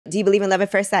Do you believe in love at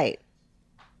first sight?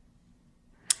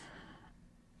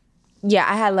 Yeah,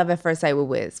 I had love at first sight with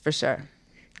Wiz, for sure.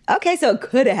 Okay, so it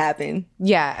could have happened.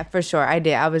 Yeah, for sure. I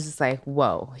did. I was just like,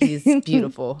 whoa, he's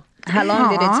beautiful. How long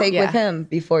did it take with him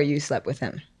before you slept with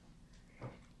him?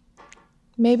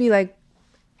 Maybe like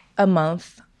a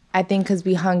month. I think because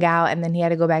we hung out and then he had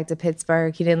to go back to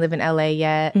Pittsburgh. He didn't live in LA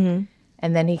yet. Mm-hmm.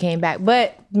 And then he came back.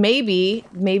 But maybe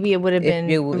it would have been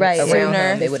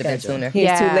sooner. It would have been sooner. He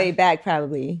was too laid back,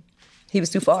 probably. He was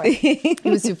too far. He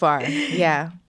was too far. Yeah.